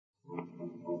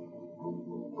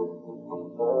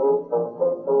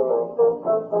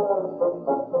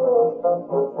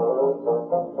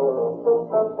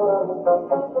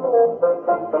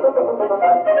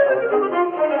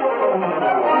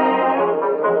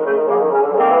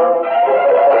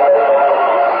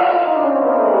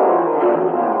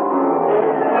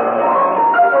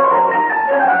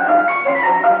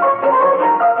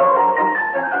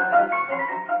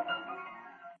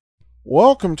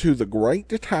Welcome to the Great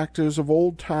Detectives of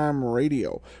Old Time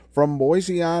Radio. From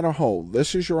Boise, Idaho,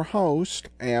 this is your host,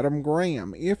 Adam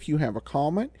Graham. If you have a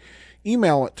comment,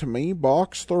 email it to me,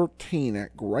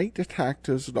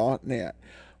 box13@greatdetectives.net.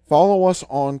 Follow us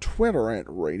on Twitter at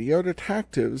Radio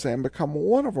Detectives and become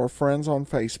one of our friends on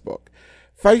Facebook,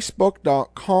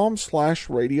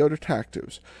 facebook.com/Radio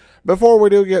Detectives. Before we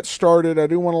do get started, I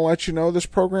do want to let you know this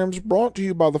program is brought to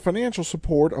you by the financial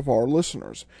support of our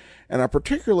listeners. And I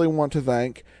particularly want to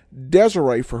thank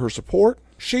Desiree for her support.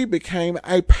 She became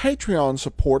a Patreon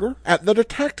supporter at the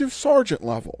Detective Sergeant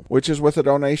level, which is with a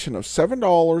donation of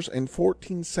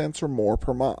 $7.14 or more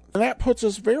per month. And that puts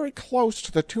us very close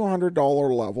to the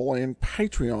 $200 level in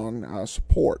Patreon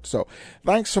support. So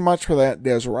thanks so much for that,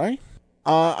 Desiree.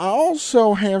 I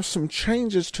also have some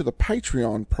changes to the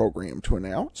Patreon program to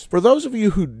announce. For those of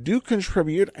you who do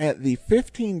contribute at the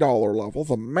 $15 level,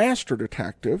 the Master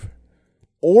Detective,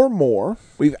 or more,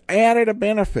 we've added a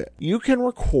benefit. You can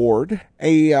record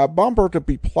a bumper to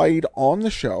be played on the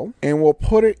show, and we'll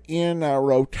put it in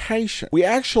rotation. We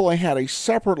actually had a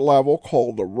separate level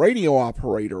called the radio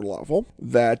operator level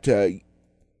that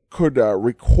could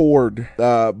record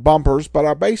bumpers, but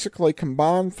I basically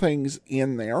combined things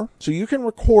in there. So you can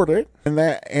record it, and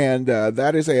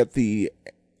that is at the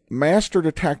Master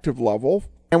Detective level.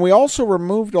 And we also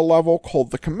removed a level called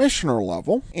the Commissioner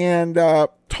level, and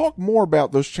talk more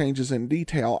about those changes in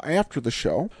detail after the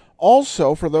show.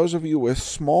 Also, for those of you with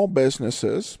small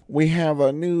businesses, we have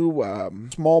a new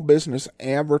small business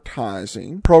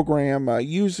advertising program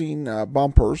using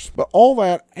bumpers. But all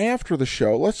that after the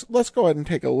show. Let's go ahead and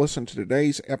take a listen to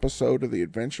today's episode of The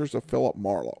Adventures of Philip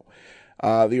Marlowe.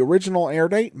 The original air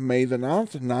date, May the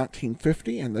 9th,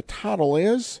 1950, and the title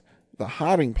is The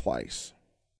Hiding Place.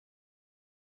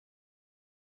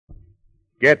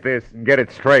 Get this and get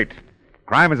it straight.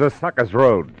 Crime is a sucker's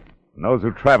road. And those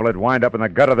who travel it wind up in the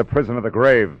gut of the prison of the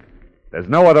grave. There's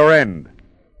no other end,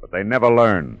 but they never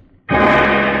learn.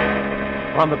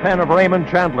 From the pen of Raymond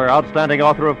Chandler, outstanding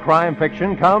author of crime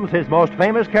fiction, comes his most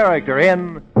famous character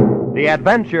in The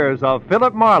Adventures of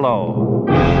Philip Marlowe.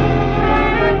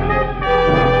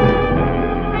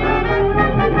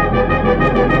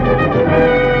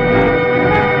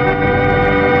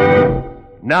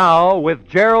 Now, with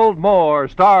Gerald Moore,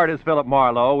 starred as Philip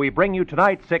Marlowe, we bring you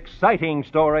tonight's exciting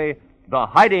story, The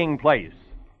Hiding Place.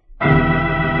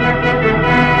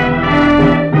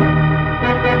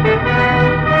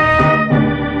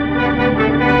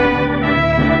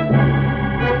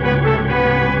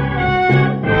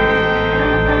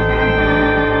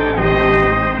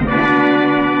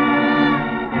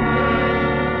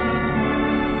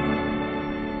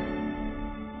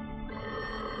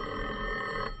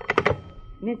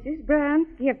 Mrs. Brown's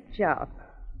gift shop.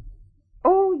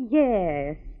 Oh,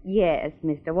 yes,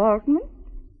 Mr. Waltman.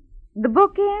 The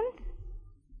bookends?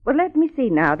 Well, let me see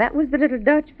now. That was the little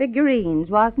Dutch figurines,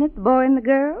 wasn't it? The boy and the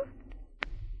girl?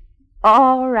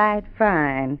 All right,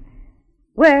 fine.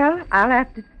 Well, I'll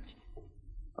have to...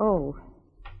 Oh.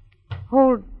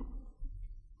 Hold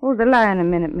the line a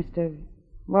minute, Mr.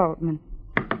 Waltman.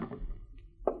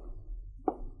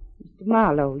 Mr.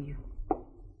 Marlowe,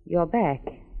 you're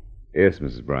back. Yes,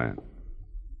 Mrs. Bryant.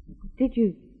 Did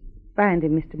you find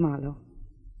him, Mr. Marlowe?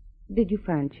 Did you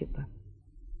find Chipper?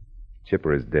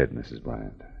 Chipper is dead, Mrs.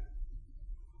 Bryant.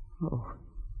 Oh,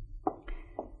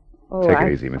 Take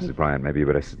it easy, Mrs. Bryant. Maybe you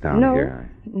better sit down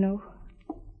here. No.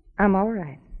 I'm all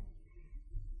right.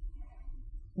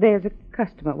 There's a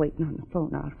customer waiting on the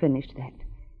phone. I'll finish that.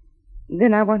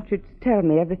 Then I want you to tell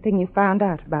me everything you found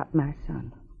out about my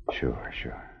son. Sure.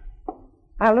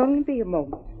 I'll only be a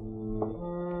moment.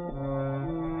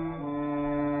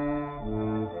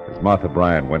 As Martha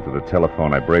Bryant went to the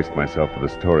telephone, I braced myself for the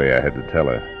story I had to tell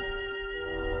her.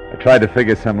 I tried to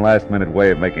figure some last-minute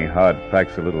way of making hard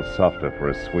facts a little softer for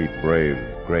a sweet, brave,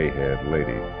 gray-haired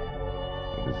lady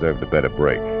who deserved a better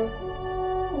break.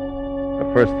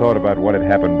 The first thought about what had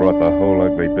happened brought the whole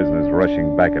ugly business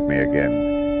rushing back at me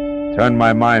again. Turned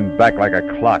my mind back like a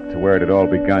clock to where it had all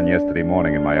begun yesterday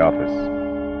morning in my office.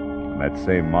 And that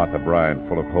same Martha Bryant,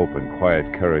 full of hope and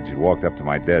quiet courage, had walked up to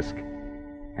my desk,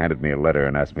 handed me a letter,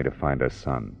 and asked me to find her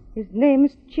son. His name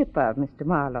is Chipper, Mr.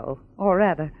 Marlowe. Or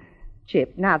rather,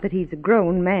 Chip, now that he's a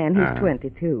grown man. He's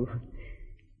 22.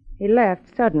 He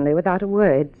left suddenly without a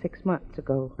word 6 months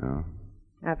ago. Oh?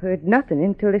 I've heard nothing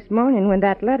until this morning when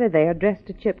that letter they addressed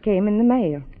to Chip came in the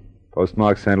mail.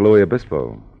 Postmark St. Louis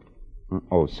Obispo.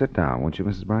 Oh, sit down, won't you,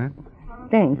 Mrs. Bryant?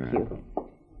 Thank you.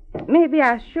 Maybe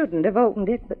I shouldn't have opened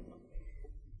it, but...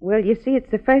 Well, you see,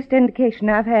 it's the first indication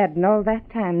I've had in all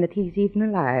that time that he's even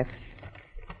alive.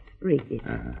 Read it.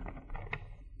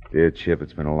 Dear Chip,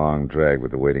 it's been a long drag,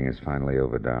 but the waiting is finally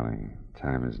over, darling.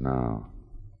 Time is now.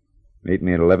 Meet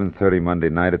me at 11:30 Monday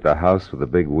night at the House with the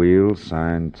Big Wheel,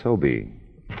 signed Toby.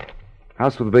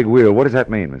 House with the Big Wheel. What does that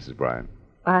mean, Mrs. Bryant?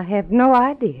 I have no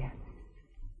idea.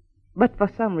 But for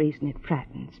some reason it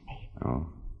frightens me. Oh.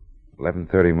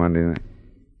 11:30 Monday night.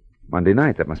 Monday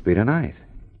night. That must be tonight.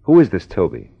 Who is this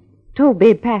Toby?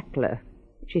 Toby Packler.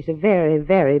 She's a very,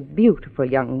 very beautiful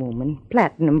young woman,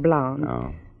 platinum blonde.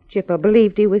 Oh. Chipper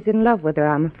believed he was in love with her,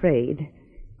 I'm afraid.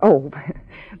 Oh,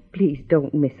 please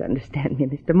don't misunderstand me,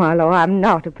 Mr. Marlowe. I'm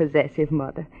not a possessive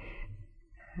mother.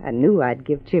 I knew I'd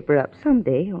give Chipper up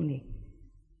someday, only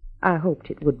I hoped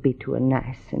it would be to a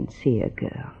nice, sincere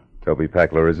girl. Toby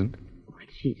Packler isn't?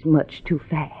 She's much too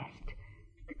fast.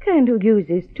 The kind who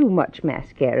uses too much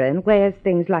mascara and wears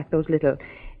things like those little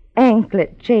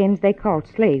anklet chains they call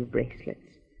slave bracelets.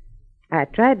 I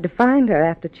tried to find her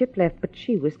after Chip left, but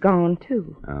she was gone,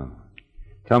 too. Oh.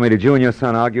 Tell me, did you and your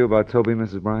son argue about Toby,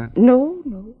 Mrs. Bryant?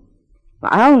 No.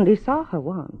 I only saw her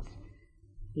once.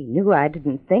 He knew I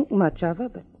didn't think much of her,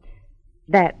 but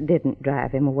that didn't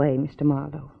drive him away, Mr.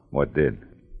 Marlowe. What did?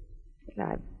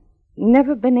 I've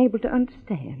never been able to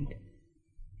understand.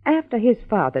 After his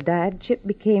father died, Chip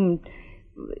became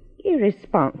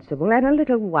irresponsible and a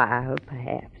little wild,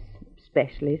 perhaps,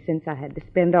 especially since I had to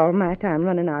spend all my time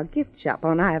running our gift shop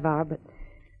on Ivar,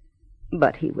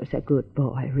 but he was a good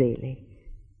boy, really.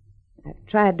 I've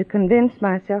tried to convince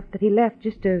myself that he left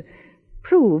just to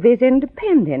prove his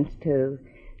independence, to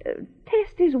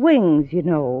test his wings, you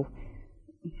know.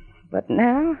 But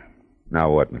now...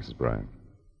 Now what, Mrs. Bryant?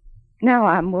 Now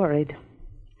I'm worried.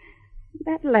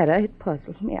 That letter, it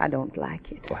puzzles me. I don't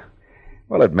like it.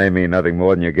 Well, it may mean nothing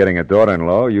more than you're getting a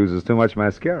daughter-in-law who uses too much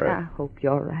mascara. I hope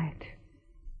you're right.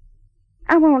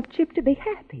 I want Chip to be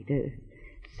happy, to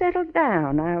settle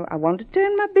down. I want to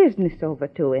turn my business over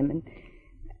to him, and...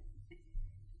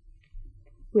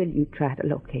 Will you try to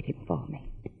locate him for me?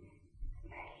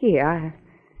 Here, I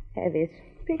have his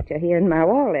picture here in my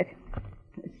wallet.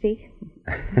 See?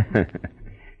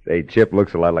 Say, Chip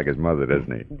looks a lot like his mother,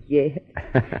 doesn't he? Yes.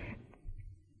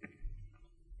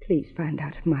 Please find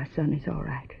out if my son is all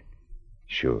right.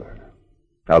 Sure.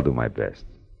 I'll do my best.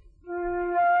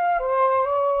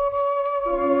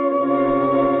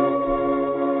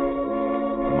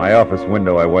 From my office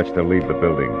window, I watched her leave the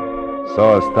building.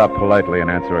 Saw her stop politely and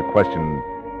answer a question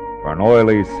for an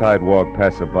oily sidewalk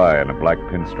passerby in a black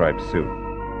pinstripe suit.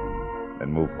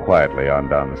 Then moved quietly on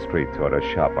down the street toward her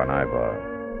shop on Ivar.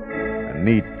 A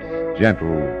neat,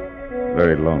 gentle,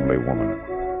 very lonely woman.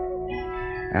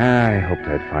 I hoped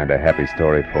I'd find a happy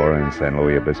story for her in San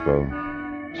Luis Obispo.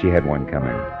 She had one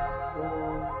coming.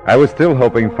 I was still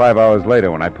hoping 5 hours later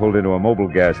when I pulled into a mobile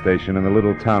gas station in the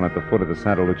little town at the foot of the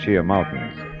Santa Lucia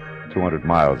Mountains, 200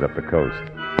 miles up the coast.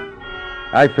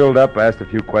 I filled up, asked a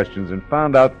few questions, and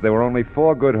found out there were only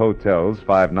 4 good hotels,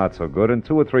 5 not so good, and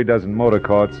 2 or 3 dozen motor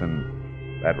carts, and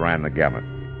that ran the gamut.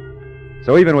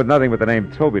 So even with nothing but the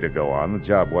name Toby to go on, the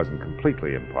job wasn't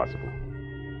completely impossible.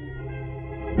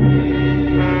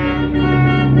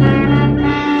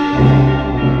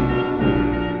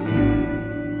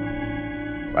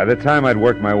 By the time I'd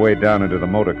worked my way down into the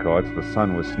motor carts, the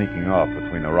sun was sneaking off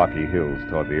between the rocky hills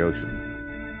toward the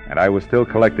ocean, and I was still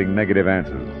collecting negative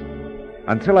answers.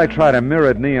 Until I tried a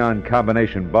mirrored neon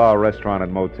combination bar, restaurant,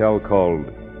 and motel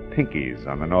called Pinky's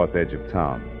on the north edge of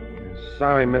town.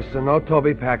 Sorry, mister. No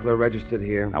Toby Packler registered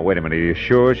here. Now, wait a minute. Are you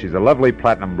sure? She's a lovely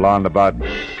platinum blonde about...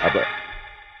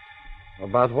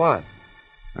 About what?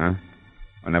 Huh?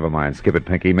 Oh, never mind. Skip it,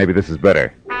 Pinky. Maybe this is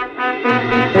better.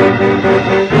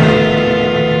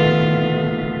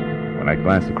 When I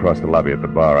glanced across the lobby at the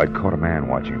bar, I caught a man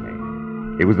watching me.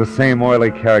 He was the same oily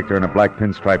character in a black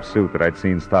pinstripe suit that I'd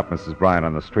seen stop Mrs. Bryant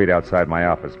on the street outside my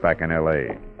office back in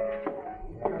L.A.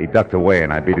 He ducked away,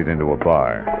 and I beat it into a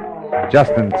bar.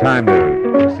 Just in time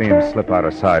to see him slip out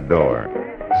a side door.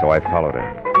 So I followed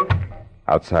him.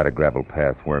 Outside, a gravel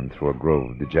path wormed through a grove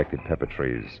of dejected pepper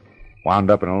trees, wound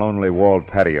up in a lonely walled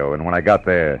patio, and when I got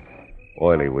there,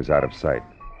 Oily was out of sight.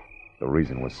 The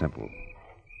reason was simple.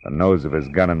 The nose of his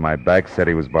gun in my back said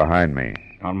he was behind me.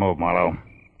 Don't move, Marlowe.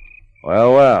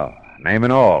 Well, name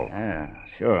and all. Yeah,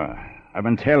 sure. I've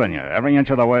been tailing you every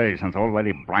inch of the way since old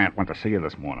Lady Bryant went to see you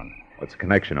this morning. What's the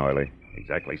connection, Oily?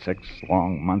 Exactly 6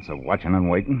 long months of watching and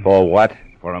waiting. For what?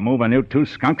 For a move you 2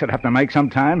 skunks would have to make some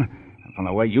time. And from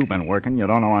the way you've been working, you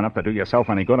don't know enough to do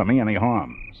yourself any good or me any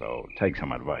harm. So take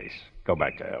some advice. Go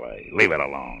back to L.A. Leave it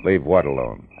alone. Leave what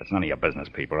alone? That's none of your business,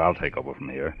 people. I'll take over from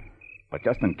here. But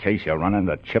just in case you run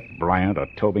into Chip Bryant or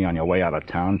Toby on your way out of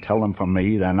town, tell them from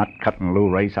me they're not cutting Lou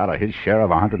Race out of his share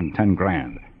of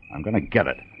 $110,000. I'm going to get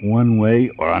it, one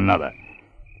way or another.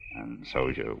 And so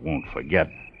you won't forget,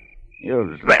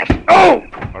 use this. Oh!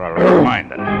 For a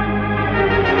reminder.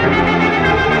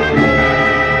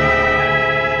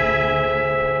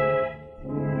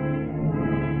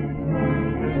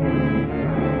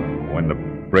 When the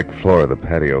brick floor of the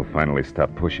patio finally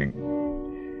stopped pushing,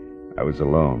 I was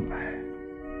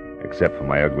alone, except for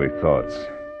my ugly thoughts.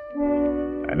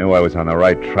 I knew I was on the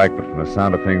right track, but from the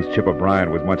sound of things, Chip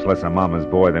O'Brien was much less a mama's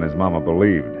boy than his mama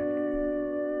believed.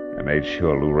 I made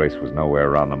sure Lou Race was nowhere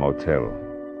around the motel.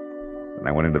 And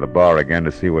I went into the bar again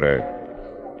to see what a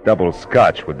double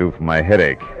scotch would do for my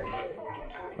headache.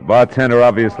 The bartender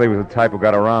obviously was the type who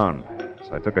got around,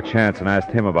 so I took a chance and asked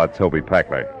him about Toby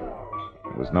Packler.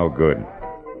 It was no good.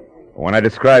 When I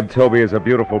described Toby as a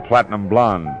beautiful platinum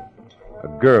blonde, a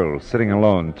girl sitting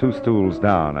alone 2 stools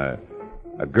down,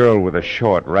 a girl with a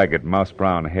short, ragged,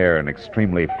 mouse-brown hair and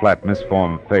extremely flat,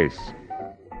 misformed face,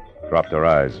 dropped her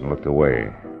eyes and looked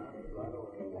away.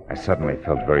 I suddenly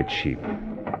felt very cheap.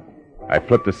 I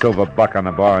flipped a silver buck on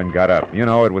the bar and got up. You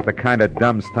know, it was the kind of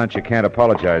dumb stunt you can't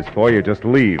apologize for. You just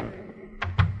leave.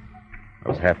 I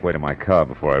was halfway to my car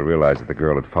before I realized that the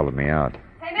girl had followed me out.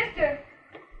 Hey, mister.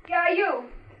 Yeah, you.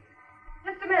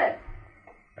 Just a minute.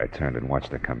 I turned and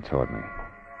watched her come toward me.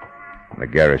 In the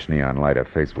garish neon light, her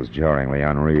face was jarringly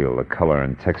unreal, the color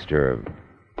and texture of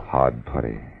hard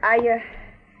putty. I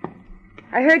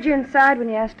heard you inside when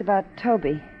you asked about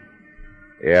Toby.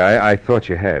 Yeah, I thought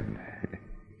you had.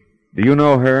 Do you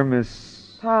know her,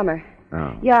 Miss... Palmer.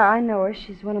 Oh. Yeah, I know her.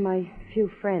 She's one of my few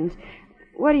friends.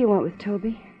 What do you want with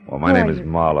Toby? Well, my name is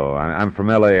Marlowe. I'm from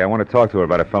L.A. I want to talk to her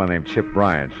about a fellow named Chip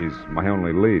Bryant. She's my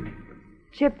only lead.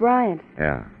 Chip Bryant?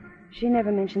 Yeah. She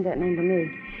never mentioned that name to me.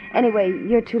 Anyway,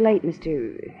 you're too late,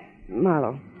 Mr.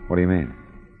 Marlowe. What do you mean?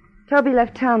 Toby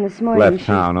left town this morning. Left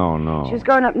town? Oh, no. She was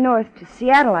going up north to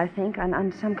Seattle, I think,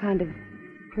 on some kind of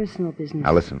personal business.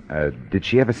 Now, listen, did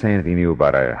she ever say anything to you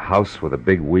about a house with a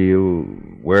big wheel,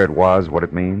 where it was, what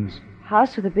it means?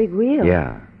 House with a big wheel?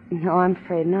 Yeah. No, I'm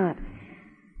afraid not.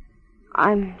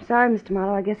 I'm sorry, Mr.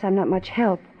 Marlowe. I guess I'm not much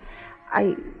help.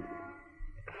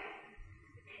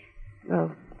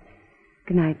 Well,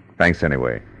 good night. Thanks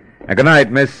anyway. And good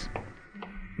night, Miss...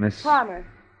 Palmer.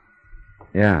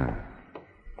 Yeah.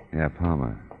 Yeah,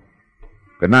 Palmer.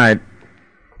 Good night.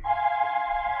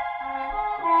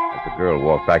 As the girl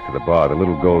walked back to the bar, the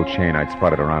little gold chain I'd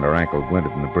spotted around her ankle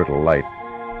glinted in the brittle light.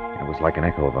 And it was like an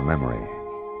echo of a memory.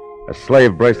 A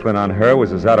slave bracelet on her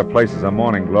was as out of place as a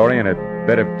morning glory in a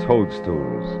bed of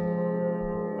toadstools.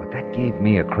 But that gave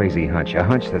me a crazy hunch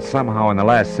that somehow in the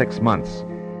last 6 months,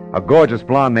 a gorgeous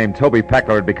blonde named Toby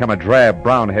Packler had become a drab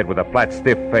brown head with a flat,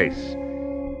 stiff face.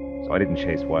 So I didn't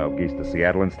chase wild geese to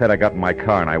Seattle. Instead, I got in my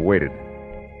car and I waited.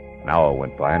 An hour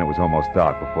went by and it was almost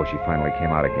dark before she finally came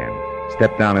out again,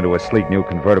 stepped down into a sleek new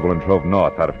convertible and drove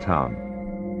north out of town.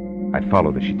 I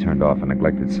followed as she turned off a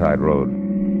neglected side road,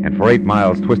 and for 8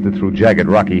 miles twisted through jagged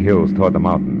rocky hills toward the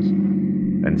mountains.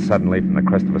 Then suddenly, from the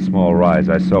crest of a small rise,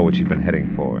 I saw what she'd been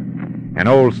heading for. An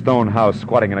old stone house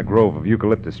squatting in a grove of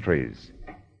eucalyptus trees.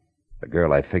 The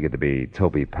girl I figured to be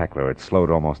Toby Packler had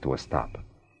slowed almost to a stop.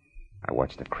 I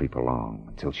watched her creep along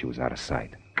until she was out of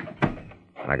sight.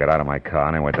 And I got out of my car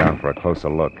and I went down for a closer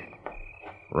look.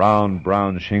 Round,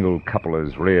 brown shingled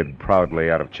cupolas reared proudly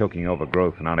out of choking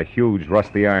overgrowth, and on a huge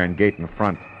rusty iron gate in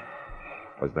front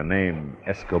was the name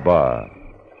Escobar.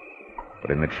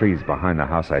 But in the trees behind the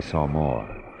house I saw more.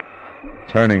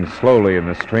 Turning slowly in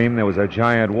the stream, there was a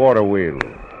giant water wheel.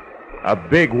 A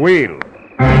big wheel.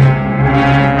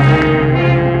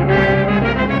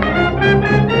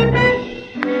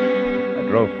 I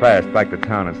drove fast back to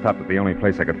town and stopped at the only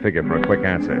place I could figure for a quick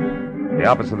answer. The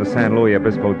office of the San Luis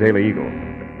Obispo Daily Eagle.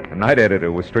 The night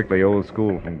editor was strictly old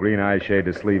school, from green eyeshade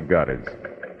to sleeve garters,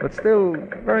 but still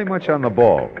very much on the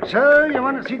ball. So, you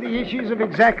want to see the issues of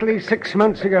exactly 6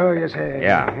 months ago, you say?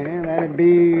 Yeah. That'd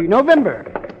be November.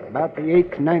 About the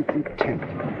 8th, 9th, and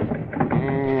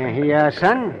 10th. Here you are,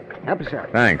 son. Help yourself.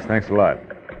 Thanks a lot.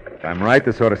 If I'm right,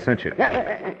 this ought to cinch it.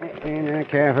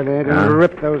 Careful there. Don't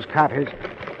rip those copies.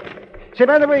 Say,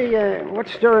 by the way, what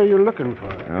story are you looking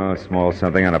for? Oh, small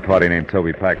something on a party named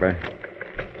Toby Packler.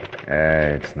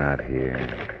 It's not here.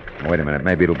 Wait a minute.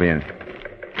 Maybe it'll be in...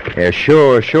 Yeah,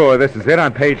 sure. This is it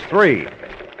on page 3.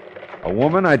 A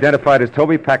woman identified as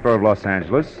Toby Packler of Los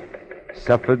Angeles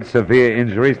suffered severe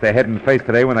injuries to head and face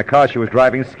today when the car she was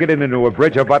driving skidded into a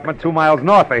bridge abutment 2 miles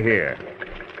north of here.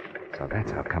 So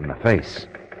that's how come the face.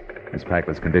 Miss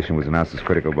Packler's condition was announced as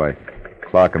critical by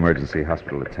Clark Emergency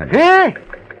Hospital attendant. Huh?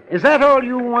 Is that all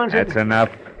you wanted? That's enough.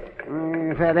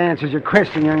 If that answers your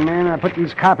question, young man, I'll put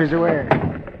these copies away.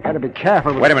 Gotta be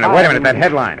careful with... Wait a minute. That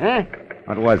headline. Huh?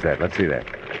 What was that? Let's see that.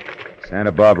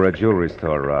 Santa Barbara jewelry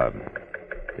store robbed.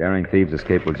 Daring thieves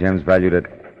escaped with gems valued at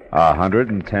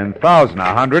 110,000.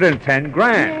 110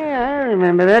 grand. Yeah, I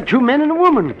remember that. 2 men and a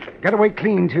woman. Got away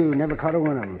clean, too. Never caught a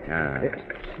one of them.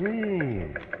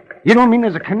 Hey, you don't mean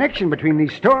there's a connection between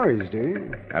these stories, do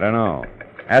you? I don't know.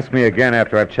 Ask me again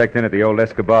after I've checked in at the old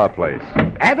Escobar place.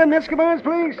 Adam Escobar's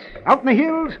place? Out in the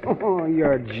hills? Oh,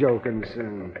 you're joking,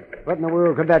 son. What in the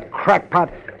world could that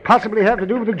crackpot possibly have to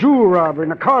do with a jewel robbery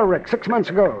and a car wreck 6 months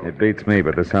ago? It beats me,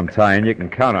 but there's some tie-in. You can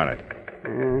count on it.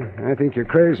 I think you're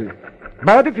crazy.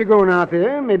 But if you're going out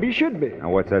there, maybe you should be. Now,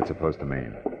 what's that supposed to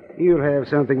mean? You'll have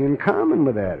something in common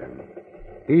with Adam.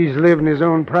 He's lived in his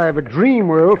own private dream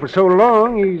world for so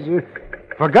long, he's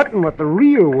forgotten what the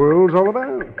real world's all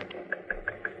about.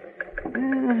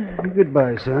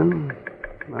 Goodbye, son.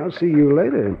 I'll see you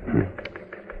later.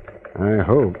 I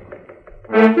hope.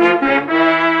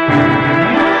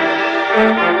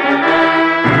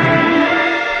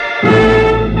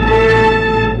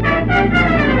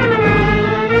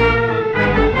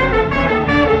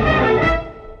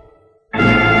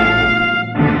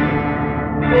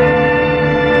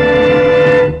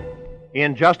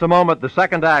 In just a moment, the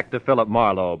second act of Philip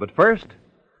Marlowe. But first,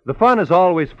 the fun is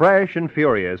always fresh and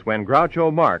furious when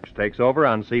Groucho Marx takes over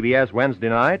on CBS Wednesday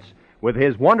nights with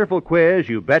his wonderful quiz,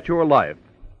 You Bet Your Life.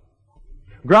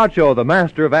 Groucho, the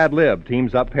master of ad-lib,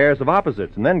 teams up pairs of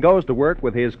opposites and then goes to work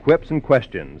with his quips and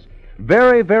questions.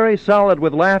 Very, very solid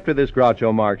with laughter, this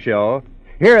Groucho Marx show.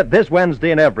 Hear it this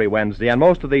Wednesday and every Wednesday on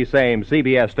most of these same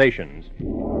CBS stations.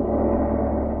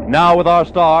 Now with our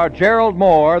star, Gerald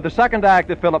Moore, the second act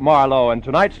of Philip Marlowe, and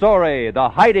tonight's story, The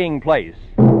Hiding Place.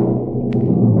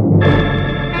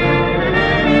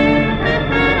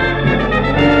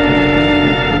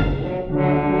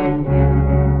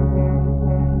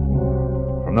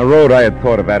 From the road, I had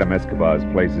thought of Adam Escobar's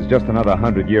place as just another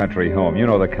 100-year country home. You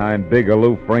know the kind, big,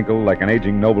 aloof, wrinkled, like an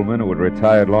aging nobleman who had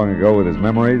retired long ago with his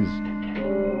memories.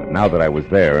 But now that I was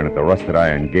there and at the rusted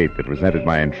iron gate that resented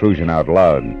my intrusion out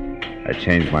loud, I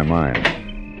changed my mind.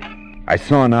 I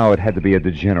saw now it had to be a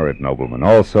degenerate nobleman.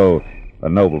 Also, the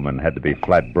nobleman had to be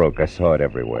flat broke. I saw it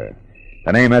everywhere.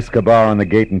 The name Escobar on the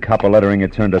gate in copper lettering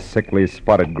had turned a sickly,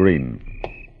 spotted green.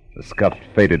 The scuffed,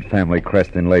 faded family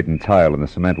crest inlaid in tile in the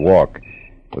cement walk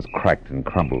was cracked and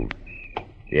crumbled.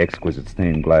 The exquisite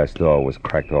stained glass door was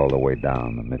cracked all the way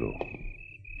down the middle.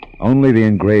 Only the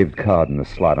engraved card in the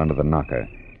slot under the knocker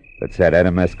that said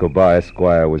Adam Escobar,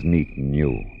 Esquire, was neat and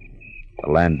new. The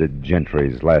landed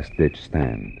gentry's last-ditch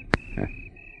stand.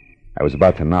 I was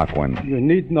about to knock when... You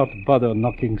need not bother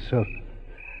knocking, sir.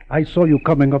 I saw you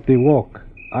coming up the walk.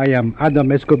 I am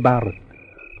Adam Escobar.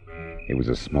 He was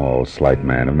a small, slight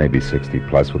man of maybe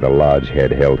 60-plus with a large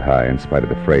head held high in spite of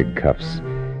the frayed cuffs,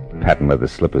 patent leather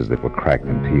slippers that were cracked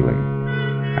and peeling.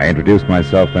 I introduced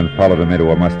myself, then followed him into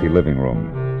a musty living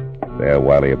room. There,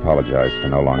 Wiley apologized for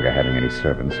no longer having any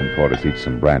servants and poured us each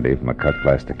some brandy from a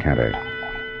cut-glass decanter.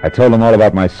 I told him all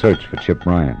about my search for Chip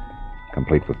Bryant,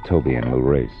 complete with Toby and Lou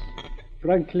Race.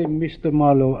 Frankly, Mr.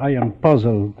 Marlowe, I am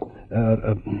puzzled.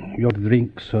 Your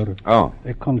drink, sir. Oh.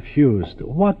 Confused.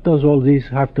 What does all this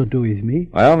have to do with me?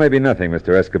 Well, maybe nothing,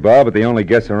 Mr. Escobar, but the only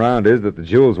guess around is that the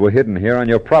jewels were hidden here on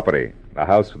your property. The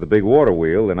house with the big water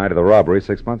wheel the night of the robbery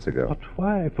 6 months ago. But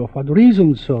why? For what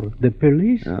reason, sir? The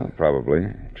police? Oh, probably.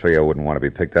 Trio wouldn't want to be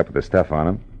picked up with the stuff on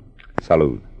him.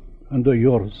 Salud. Under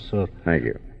yours, sir. Thank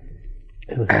you.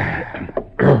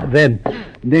 Then,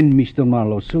 Mr.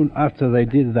 Marlowe, soon after they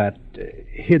did that,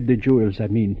 hid the jewels, I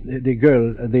mean, the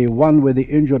girl, the one with the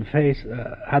injured face,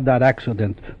 had that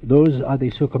accident. Those are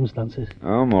the circumstances.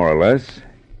 Oh, more or less.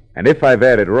 And if I've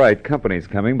added right, company's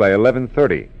coming by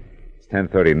 11:30. It's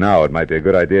 10:30 now. It might be a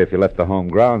good idea if you left the home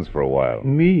grounds for a while.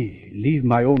 Me? Leave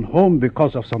my own home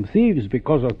because of some thieves,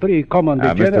 because of 3 common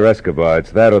degenerates? Mr. Escobar,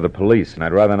 it's that or the police, and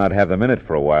I'd rather not have them in it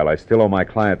for a while. I still owe my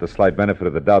client the slight benefit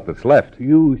of the doubt that's left.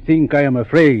 You think I am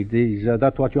afraid? Is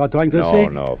that what you are trying to say?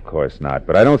 No, of course not.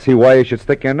 But I don't see why you should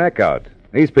stick your neck out.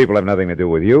 These people have nothing to do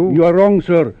with you. You are wrong,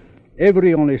 sir.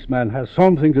 Every honest man has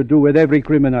something to do with every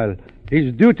criminal.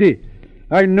 His duty.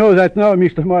 I know that now,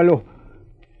 Mr. Marlowe.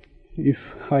 If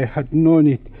I had known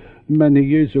it many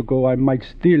years ago, I might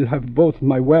still have both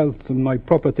my wealth and my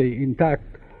property intact.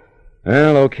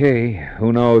 Well, okay.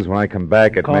 Who knows, when I come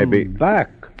back, it may be... Come back?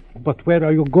 But where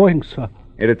are you going, sir?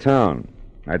 Into town.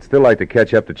 I'd still like to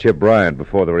catch up to Chip Bryant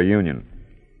before the reunion.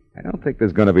 I don't think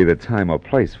there's going to be the time or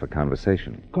place for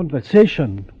conversation.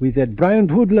 Conversation? With that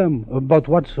Bryant hoodlum? About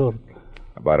what sort?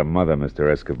 About a mother,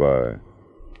 Mr. Escobar.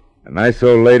 A nice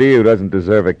old lady who doesn't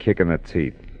deserve a kick in the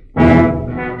teeth.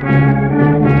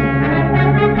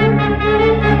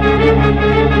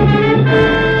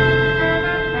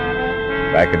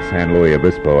 Back in San Luis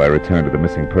Obispo, I returned to the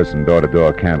missing person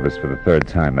door-to-door canvass for the third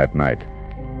time that night.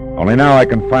 Only now I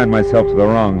confined myself to the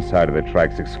wrong side of the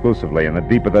tracks exclusively, and the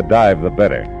deeper the dive, the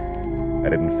better. I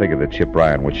didn't figure that Chip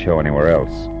Bryan would show anywhere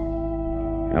else.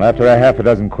 And after a half a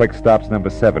dozen quick stops,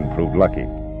 number 7 proved lucky.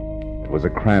 It was a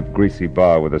cramped, greasy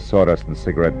bar with a sawdust and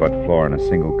cigarette butt floor and a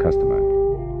single customer.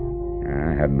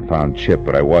 I hadn't found Chip,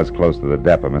 but I was close to the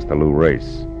dapper Mr. Lou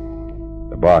Race.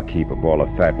 The barkeep, a ball of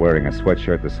fat, wearing a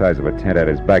sweatshirt the size of a tent, had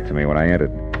his back to me when I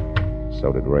entered.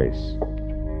 So did Race.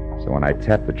 So when I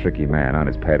tapped the tricky man on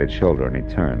his padded shoulder and he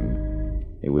turned,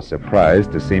 he was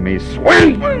surprised to see me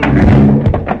swing.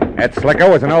 That slicker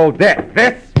was an old debt.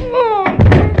 This?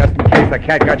 Just in case the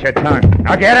cat got your tongue.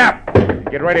 Now get up!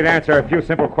 Get ready to answer a few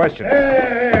simple questions.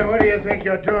 Hey, what do you think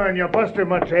you're doing? You're busting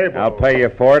my table. I'll pay you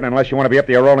for it, and unless you want to be up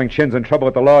to your rolling chins in trouble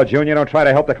with the law, Junior, don't try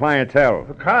to help the clientele.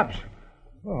 The cops?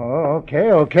 Oh,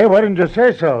 okay. Why didn't you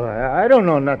say so? I don't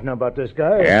know nothing about this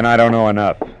guy. And I don't know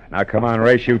enough. Now, come on,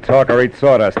 Race, you talk or eat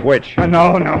sawdust. Which? No.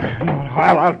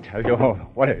 I'll tell you.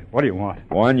 What do you want?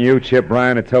 One, you, Chip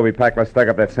Bryan, and Toby Packler stuck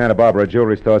up that Santa Barbara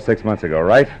jewelry store 6 months ago,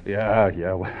 right? Yeah,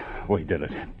 we did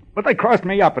it. But they crossed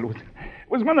me up. It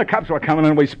was when the cops were coming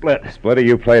and we split. Split, or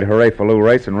you played hooray for Lou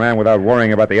Race and ran without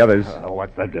worrying about the others?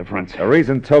 What's the difference? The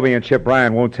reason Toby and Chip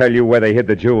Bryan won't tell you where they hid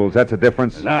the jewels, that's a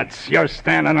difference? Nuts. You're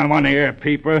standing on one ear,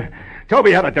 peeper.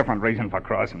 Toby had a different reason for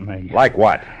crossing me. Like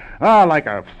what? Like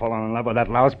her falling in love with that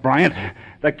louse Bryant.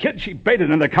 The kid she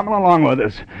baited into coming along with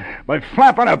us. By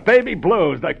flapping her baby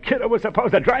blues, the kid who was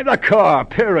supposed to drive the car,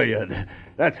 period.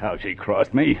 That's how she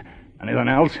crossed me. Anything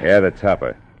else? Yeah, the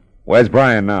topper. Where's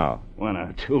Bryan now? One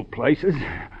of two places.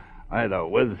 Either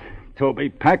with Toby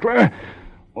Packler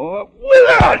or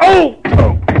without. Oh!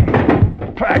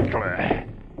 Packler.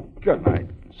 Good night,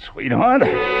 sweetheart.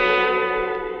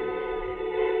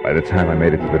 By the time I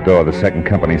made it to the door, the second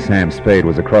company, Sam Spade,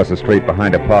 was across the street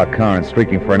behind a parked car and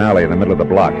streaking for an alley in the middle of the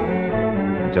block.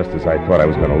 And just as I thought I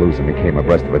was going to lose him, he came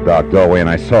abreast of a dark doorway, and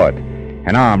I saw it.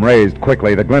 An arm raised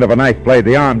quickly, the glint of a knife blade.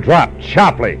 The arm dropped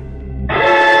sharply.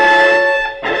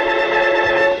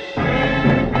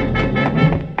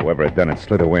 Whoever had done it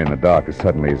slid away in the dark as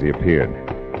suddenly as he appeared.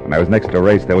 When I was next to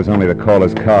Race, there was only the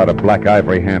caller's card, a black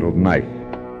ivory-handled knife,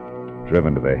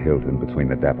 driven to the hilt in between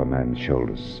the dapper man's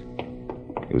shoulders.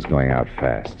 He was going out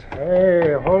fast.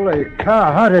 Hey, holy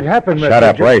cow, how did it happen, Mr. Shut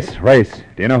up, Race. Race,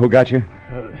 do you know who got you?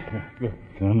 The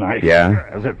knife. Yeah?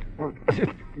 Has it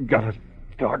got a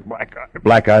dark black eye?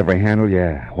 Black ivory handle,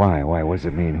 yeah. Why? What does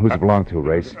it mean? Who's it belong to,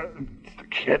 Race? It's the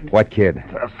kid. What kid?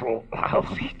 Vessel,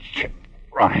 lousy Chip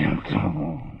Bryan.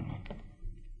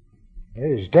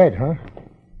 He's dead, huh?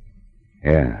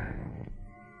 Yeah.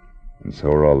 And so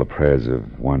are all the prayers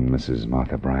of one Mrs.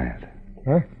 Martha Bryant.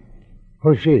 Huh?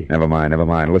 Who's she? Never mind.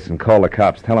 Listen, call the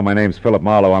cops. Tell them my name's Philip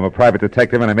Marlowe. I'm a private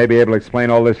detective, and I may be able to explain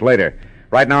all this later.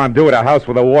 Right now I'm due at a house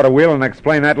with a water wheel, and I'll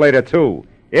explain that later, too.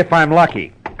 If I'm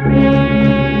lucky.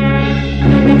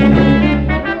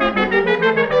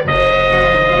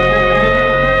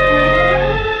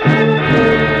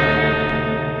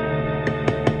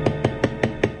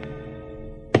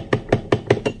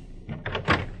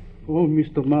 Oh,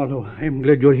 Mr. Marlowe, I'm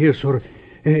glad you're here, sir.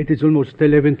 It is almost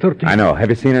 11:30. I know. Have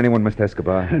you seen anyone, Mr.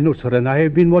 Escobar? No, sir, and I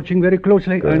have been watching very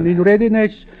closely. Good. And in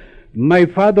readiness, my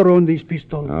father owned this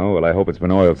pistol. Oh, well, I hope it's been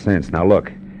oiled since. Now,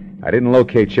 look, I didn't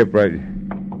locate Chip right...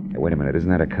 Hey, wait a minute. Isn't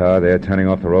that a car there turning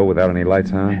off the road without any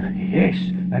lights on? Yes,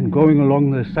 and going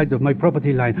along the side of my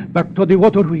property line, back to the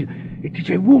water wheel. It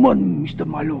is a woman, Mr.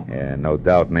 Marlowe. Yeah, no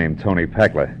doubt, named Tony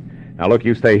Packler. Now, look,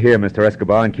 you stay here, Mr.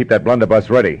 Escobar, and keep that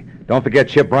blunderbuss ready. Don't forget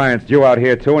Chip Bryant's due out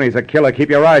here, too, and he's a killer. Keep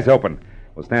your eyes open.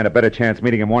 We'll stand a better chance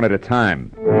meeting him one at a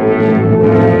time. I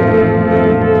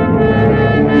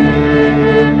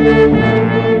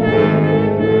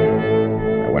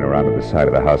went around to the side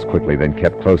of the house quickly, then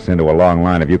kept close into a long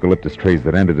line of eucalyptus trees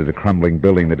that ended at a crumbling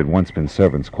building that had once been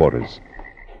servants' quarters.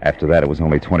 After that, it was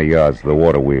only 20 yards to the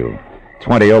water wheel.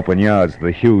 20 open yards to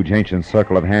the huge ancient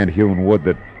circle of hand-hewn wood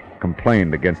that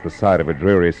complained against the side of a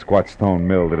dreary squat stone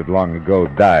mill that had long ago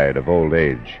died of old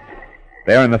age.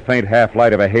 There in the faint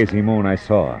half-light of a hazy moon, I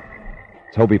saw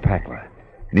Toby Packler,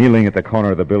 kneeling at the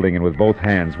corner of the building and with both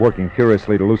hands working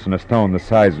furiously to loosen a stone the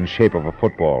size and shape of a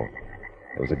football.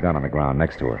 There was a gun on the ground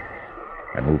next to her.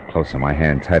 I moved closer, my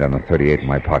hand tight on the .38 in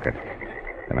my pocket.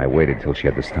 Then I waited till she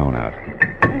had the stone out.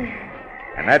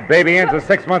 And that baby end's a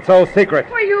 6-month-old secret.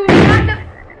 Were you not the...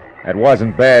 That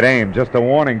wasn't bad aim, just a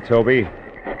warning, Toby.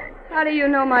 How do you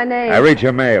know my name? I read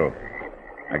your mail.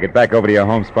 Now get back over to your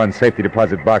homespun safety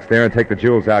deposit box there and take the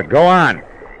jewels out. Go on.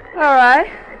 All right.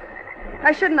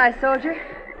 Why shouldn't I, soldier?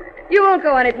 You won't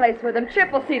go anyplace with him.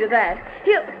 Chip will see to that.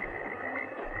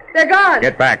 They're gone.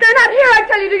 Get back. They're not here, I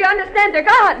tell you. Do you understand? They're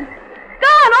gone.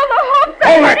 Gone. All the hopes I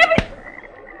Hold had.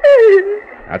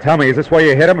 Now tell me, is this where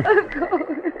you hit him? Of course.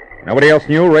 Nobody else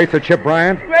knew? Race or Chip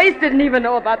Bryant? Grace didn't even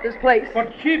know about this place.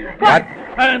 But Chip... What?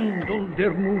 And don't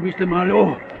dare move, Mr.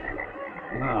 Marlowe.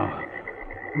 Now,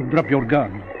 drop your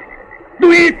gun.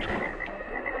 Do it!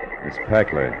 Miss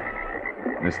Packler.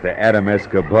 Mr. Adam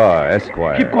Escobar,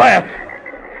 Esquire. Keep quiet.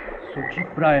 So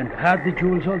Chip Bryant had the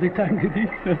jewels all the time, did he?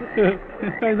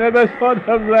 I never thought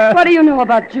of that. What do you know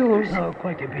about jewels? Oh,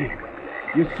 quite a bit.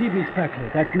 You see, Miss Packler,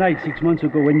 that night 6 months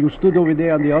ago when you stood over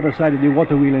there on the other side of the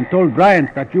water wheel and told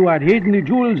Bryant that you had hidden the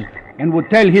jewels and would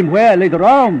tell him where later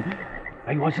on,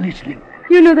 I was listening.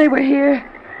 You knew they were here.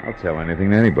 I'll tell anything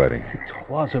to anybody. It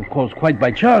was, of course, quite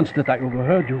by chance that I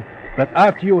overheard you. But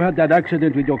after you had that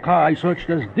accident with your car, I searched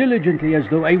as diligently as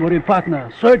though I were a partner.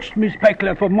 Searched Miss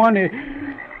Packler for money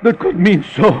that could mean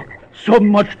so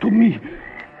much to me.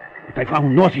 But I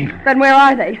found nothing. Then where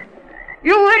are they?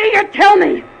 You idiot, tell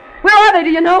me. Where are they, do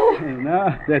you know?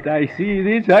 Now that I see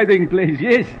this hiding place,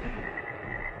 yes.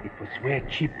 It was where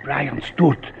Chip Bryant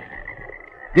stood.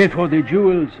 Therefore the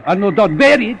jewels are no doubt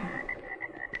buried.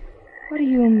 What do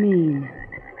you mean?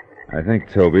 I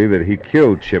think, Toby, that he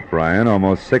killed Chip Bryant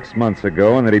almost 6 months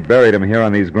ago and that he buried him here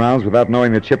on these grounds without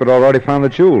knowing that Chip had already found the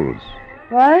jewels.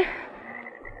 What?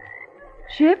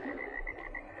 Chip?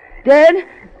 Dead?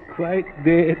 Quite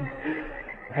dead.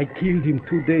 I killed him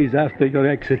 2 days after your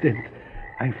accident.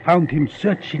 I found him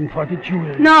searching for the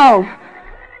jewels. No.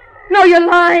 No, you're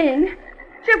lying.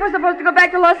 Chip was supposed to go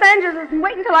back to Los Angeles and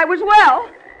wait until I was well.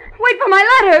 Wait for my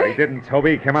letter. He didn't,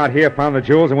 Toby. He came out here, found the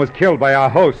jewels, and was killed by our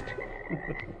host.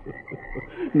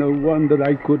 No wonder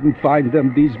I couldn't find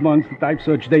them these months that I've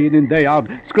searched day in and day out.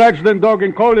 Scratched and dog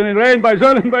and cold and in rain by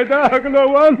sun and by dark. No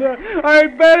wonder I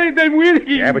buried them with him.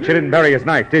 Yeah, but you didn't bury his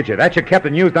knife, did you? That you kept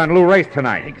and used on Lou Race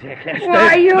tonight. Exactly.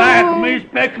 Why, you... Back, Miss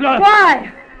Packler.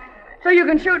 Why? So you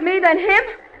can shoot me, then him?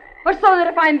 Or so that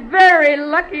if I'm very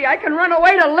lucky, I can run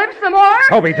away to live some more?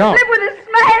 Toby, don't. Live with a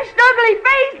smashed, ugly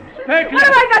face? Packler. What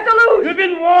have I got to lose? You've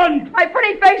been warned. My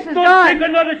pretty face is Don't gone. take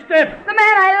another step. The man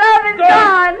I love is Don't.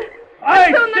 gone.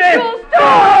 I Soon said the jewels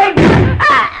too.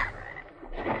 Ah!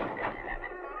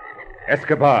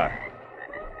 Escobar.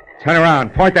 Turn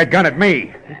around. Point that gun at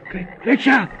me.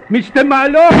 Richard, Mr.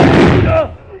 Marlowe.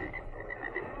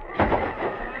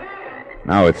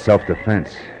 Now it's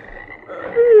self-defense.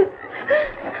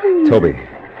 Toby.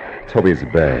 Toby's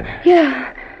bad.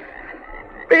 Yeah.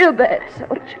 Real bad,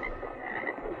 soldier.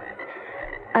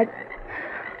 I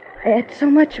had so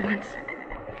much once.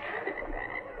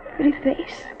 Pretty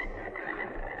face.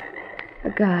 A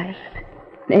guy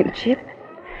named Chip.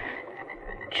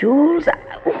 Jewels.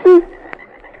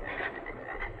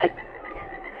 I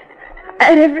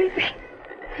had everything.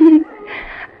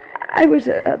 I was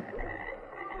a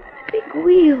big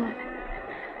wheel.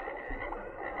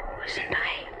 Wasn't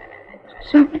I,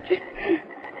 soldier?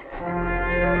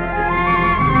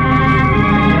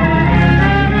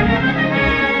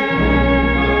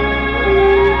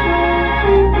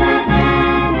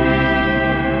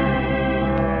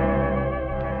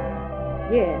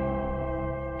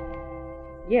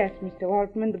 Yes, Mr.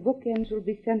 Altman, the bookends will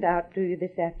be sent out to you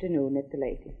this afternoon at the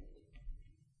latest.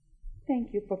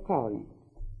 Thank you for calling.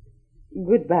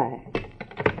 Goodbye.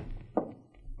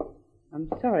 I'm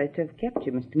sorry to have kept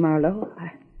you, Mr. Marlowe.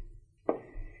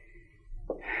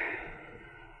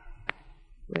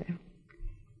 Well,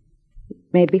 it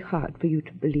may be hard for you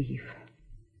to believe,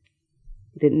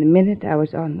 but in the minute I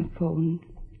was on the phone,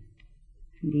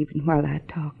 and even while I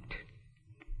talked,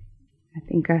 I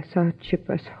think I saw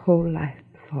Chipper's whole life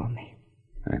before me.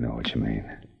 I know what you mean.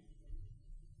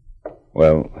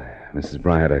 Well, Mrs.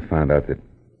 Bryant, I found out that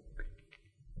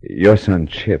your son,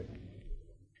 Chip...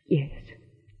 Yes.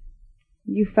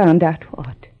 You found out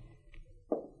what?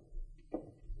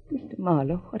 Mr.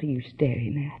 Marlowe, what are you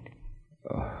staring at?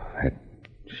 Oh, that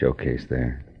showcase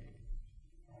there.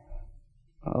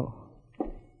 Oh.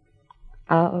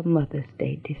 Our Mother's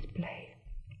Day display.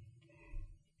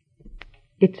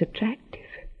 It's attractive,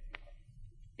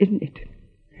 isn't it?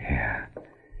 Yeah.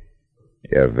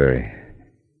 Yeah, very.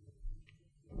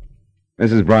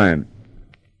 Mrs. Bryant,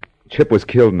 Chip was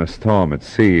killed in a storm at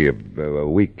sea a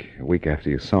week after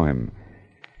you saw him.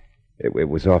 It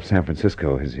was off San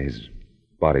Francisco. His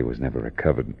body was never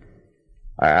recovered.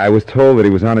 I was told that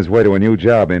he was on his way to a new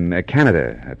job in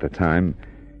Canada at the time.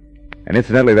 And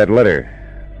incidentally, that letter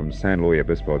from San Luis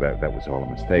Obispo, that was all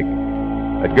a mistake.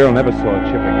 That girl never saw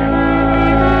Chip again.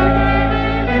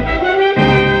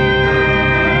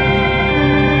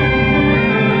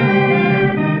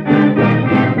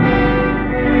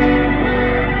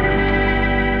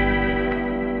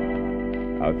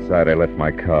 outside, I left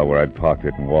my car where I'd parked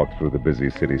it and walked through the busy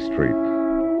city street.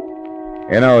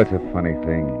 You know, it's a funny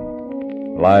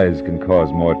thing. Lies can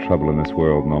cause more trouble in this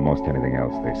world than almost anything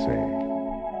else, they say.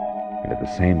 And at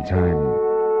the same time,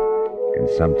 can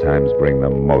sometimes bring the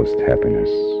most happiness.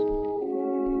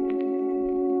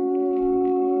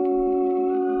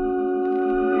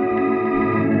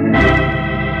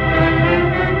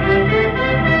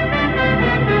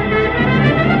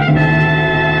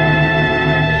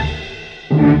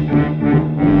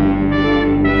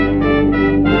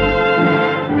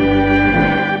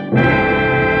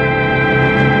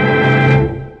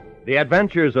 The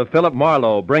Adventures of Philip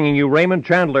Marlowe, bringing you Raymond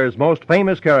Chandler's most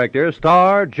famous character,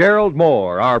 star Gerald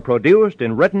Moore, are produced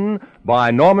and written by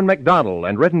Norman MacDonald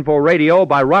and written for radio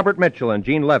by Robert Mitchell and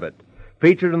Gene Levitt.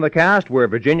 Featured in the cast were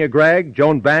Virginia Gregg,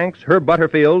 Joan Banks, Herb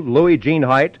Butterfield, Louis Jean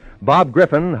Height, Bob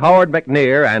Griffin, Howard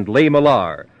McNear, and Lee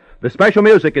Millar. The special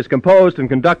music is composed and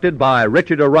conducted by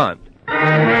Richard Arant.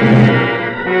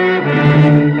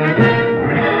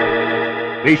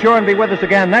 Be sure and be with us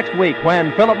again next week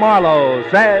when Philip Marlowe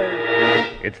says...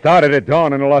 It started at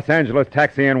dawn in a Los Angeles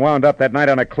taxi and wound up that night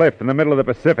on a cliff in the middle of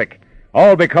the Pacific.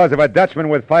 All because of a Dutchman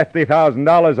with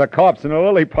 $50,000, a corpse in a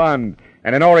lily pond,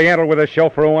 and an Oriental with a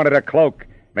chauffeur who wanted a cloak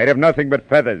made of nothing but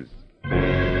feathers.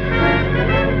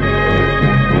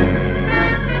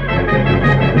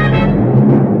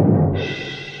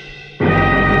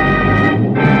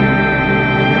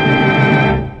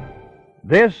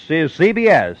 This is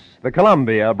CBS, the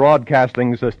Columbia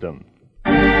Broadcasting System.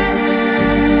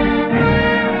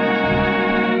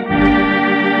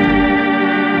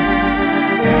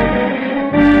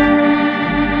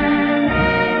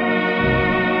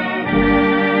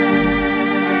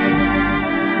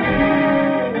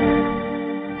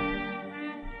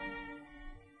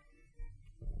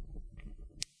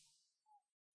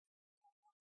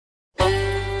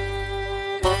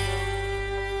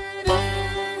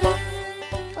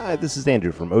 Hi, this is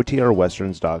Andrew from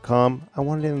OTRWesterns.com. I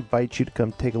wanted to invite you to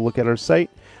come take a look at our site.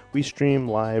 We stream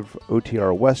live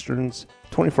OTR Westerns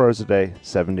 24 hours a day,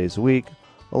 7 days a week,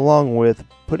 along with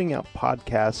putting out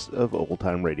podcasts of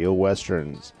old-time radio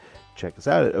westerns. Check us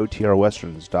out at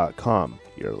OTRWesterns.com.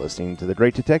 You're listening to The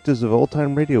Great Detectives of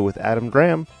Old-Time Radio with Adam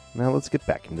Graham. Now let's get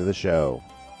back into the show.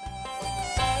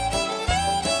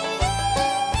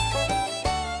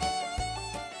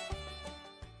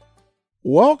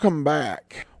 Welcome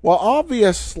back. Well,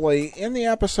 obviously, in the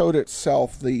episode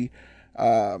itself, his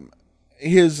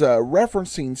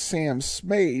referencing Sam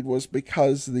Spade was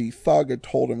because the thug had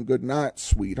told him "Good night,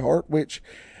 sweetheart," which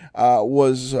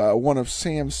was one of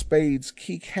Sam Spade's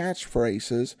key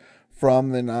catchphrases from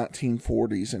the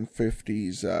 1940s and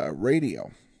 50s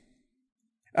radio.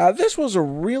 This was a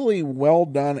really well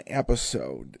done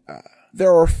episode.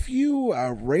 There are a few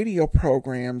radio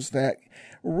programs that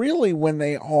really, when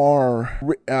they are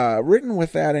written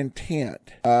with that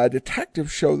intent, a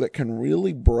detective show that can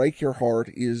really break your heart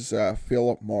is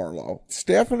Philip Marlowe. It's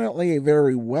definitely a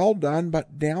very well done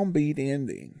but downbeat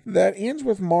ending that ends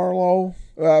with Marlowe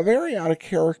very out of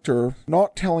character,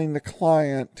 not telling the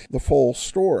client the full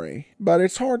story, but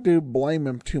it's hard to blame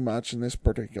him too much in this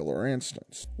particular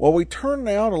instance. Well, we turn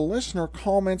now to listener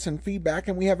comments and feedback,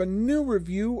 and we have a new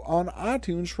review on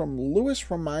iTunes from Lewis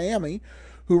from Miami,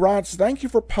 who writes, "Thank you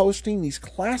for posting these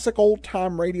classic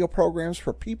old-time radio programs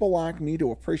for people like me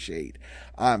to appreciate.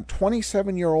 I'm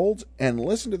 27-year-old and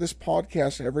listen to this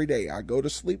podcast every day. I go to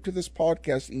sleep to this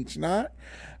podcast each night.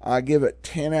 I give it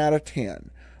 10 out of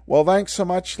 10. Well, thanks so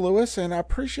much, Lewis, and I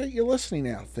appreciate you listening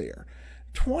out there.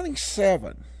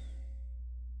 27.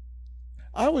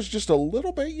 I was just a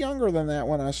little bit younger than that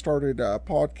when I started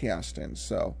podcasting,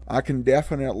 so I can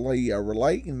definitely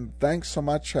relate, and thanks so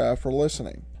much for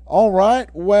listening. All right,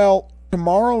 well,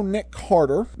 tomorrow, Nick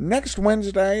Carter. Next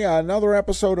Wednesday, another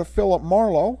episode of Philip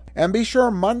Marlowe. And be sure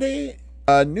Monday,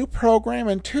 a new program,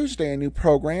 and Tuesday, a new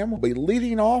program. We'll be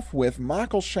leading off with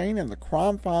Michael Shane and the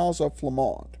Crime Files of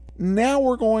Flamond. Now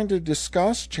we're going to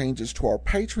discuss changes to our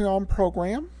Patreon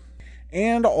program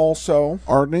and also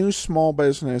our new small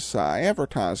business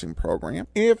advertising program.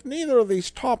 If neither of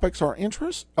these topics are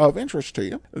of interest to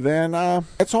you, then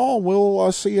that's all.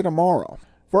 We'll see you tomorrow.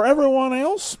 For everyone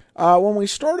else, when we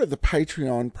started the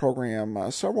Patreon program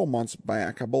several months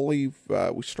back, I believe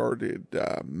we started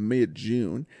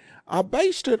mid-June, I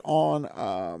based it on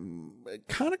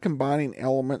kind of combining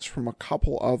elements from a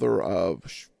couple other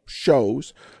of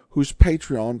shows whose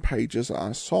Patreon pages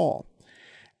I saw.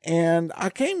 And I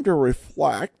came to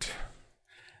reflect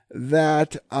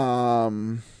that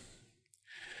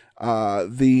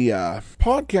The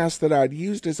podcast that I'd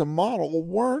used as a model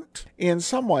weren't, in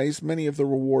some ways, many of the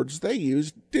rewards they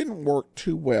used didn't work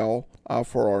too well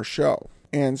for our show.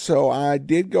 And so I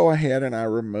did go ahead and I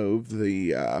removed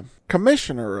the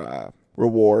commissioner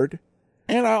reward.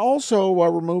 And I also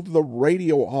removed the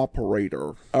radio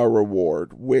operator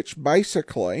reward, which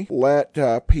basically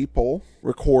let people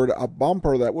record a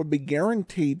bumper that would be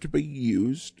guaranteed to be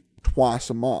used twice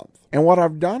a month. And what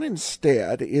I've done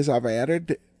instead is I've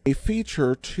added a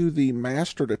feature to the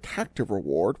Master Detective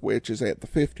reward, which is at the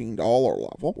 $15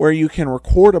 level, where you can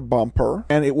record a bumper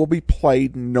and it will be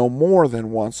played no more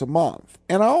than once a month.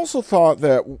 And I also thought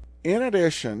that, in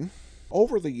addition,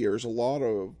 over the years, a lot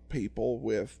of people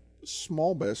with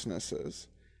small businesses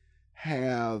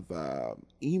have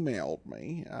emailed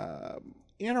me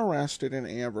interested in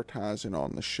advertising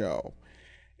on the show.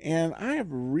 And I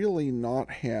have really not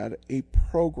had a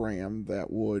program that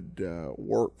would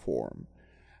work for them.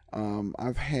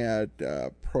 I've had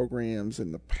programs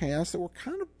in the past that were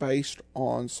kind of based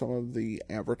on some of the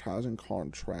advertising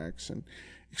contracts and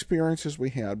experiences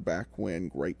we had back when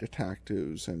Great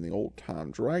Detectives and the Old Time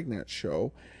Dragnet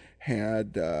show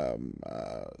had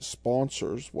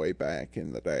sponsors way back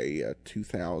in the day,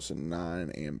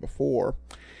 2009 and before.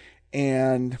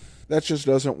 And that just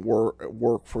doesn't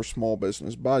work for small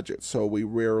business budgets, so we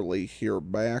rarely hear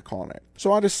back on it.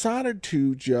 So I decided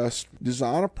to just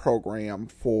design a program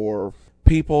for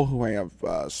people who have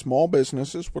small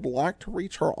businesses, would like to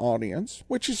reach our audience,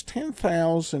 which is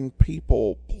 10,000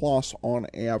 people plus on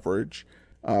average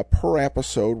per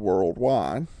episode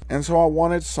worldwide. And so I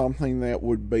wanted something that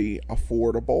would be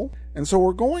affordable. And so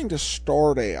we're going to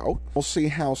start out, we'll see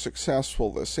how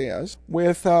successful this is,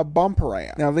 with bumper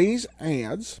ads. Now these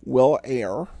ads will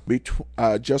air,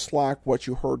 just like what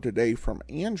you heard today from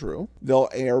Andrew, they'll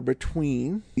air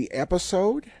between the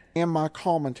episode and my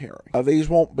commentary. These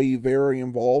won't be very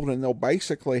involved, and they'll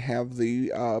basically have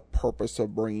the purpose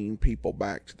of bringing people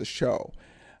back to the show.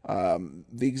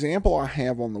 The example I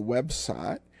have on the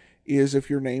website is if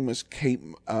your name is Kate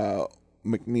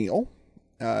McNeil,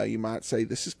 you might say,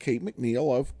 "This is Kate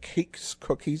McNeil of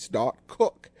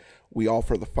cakescookies.cook. We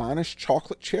offer the finest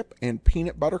chocolate chip and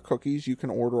peanut butter cookies you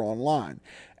can order online.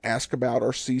 Ask about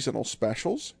our seasonal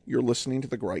specials. You're listening to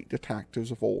the Great Detectives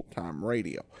of Old Time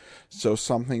Radio." So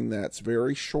something that's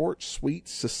very short, sweet,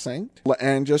 succinct,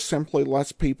 and just simply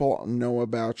lets people know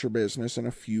about your business in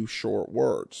a few short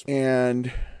words.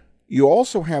 And you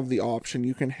also have the option,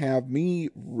 you can have me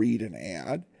read an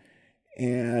ad.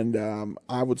 And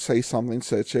I would say something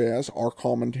such as, "Our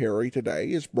commentary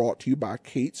today is brought to you by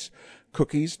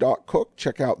cakescookies.cook.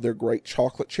 Check out their great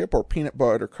chocolate chip or peanut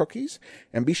butter cookies,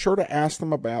 and be sure to ask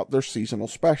them about their seasonal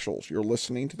specials. You're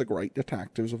listening to the Great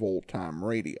Detectives of Old Time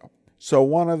Radio." So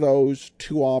one of those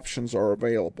two options are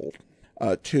available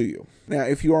to you. Now,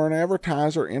 if you are an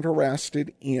advertiser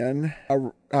interested in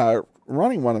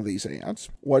running one of these ads,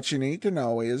 what you need to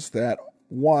know is that,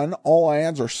 one, all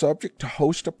ads are subject to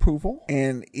host approval,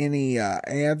 and any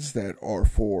ads that are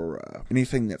for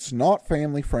anything that's not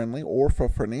family friendly or for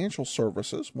financial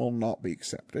services will not be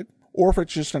accepted. Or if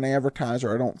it's just an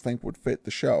advertiser I don't think would fit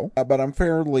the show. But I'm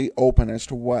fairly open as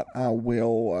to what I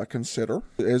will consider,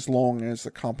 as long as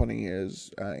the company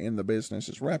is in the business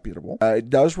is reputable. It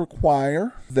does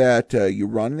require that you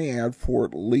run the ad for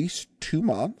at least 2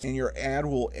 months, and your ad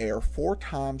will air 4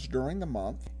 times during the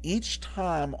month, each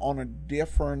time on a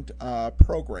different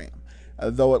program.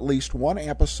 Though at least one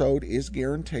episode is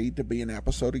guaranteed to be an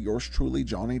episode of Yours Truly,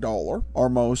 Johnny Dollar, our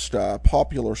most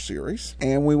popular series.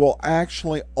 And we will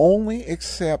actually only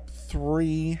accept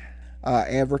 3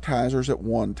 advertisers at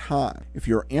one time. If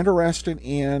you're interested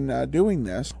in doing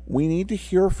this, we need to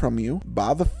hear from you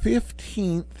by the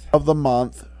 15th of the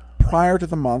month prior to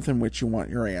the month in which you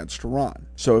want your ads to run.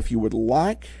 So if you would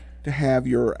like to have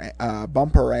your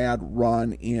bumper ad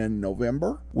run in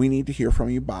November, we need to hear from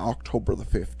you by October the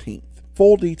 15th.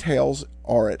 Full details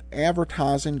are at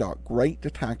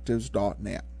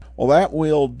advertising.greatdetectives.net. Well, that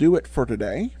will do it for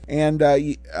today. And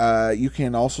you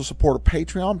can also support a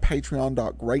Patreon,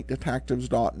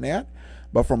 patreon.greatdetectives.net.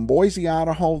 But from Boise,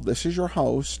 Idaho, this is your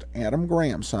host, Adam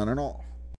Graham, signing off.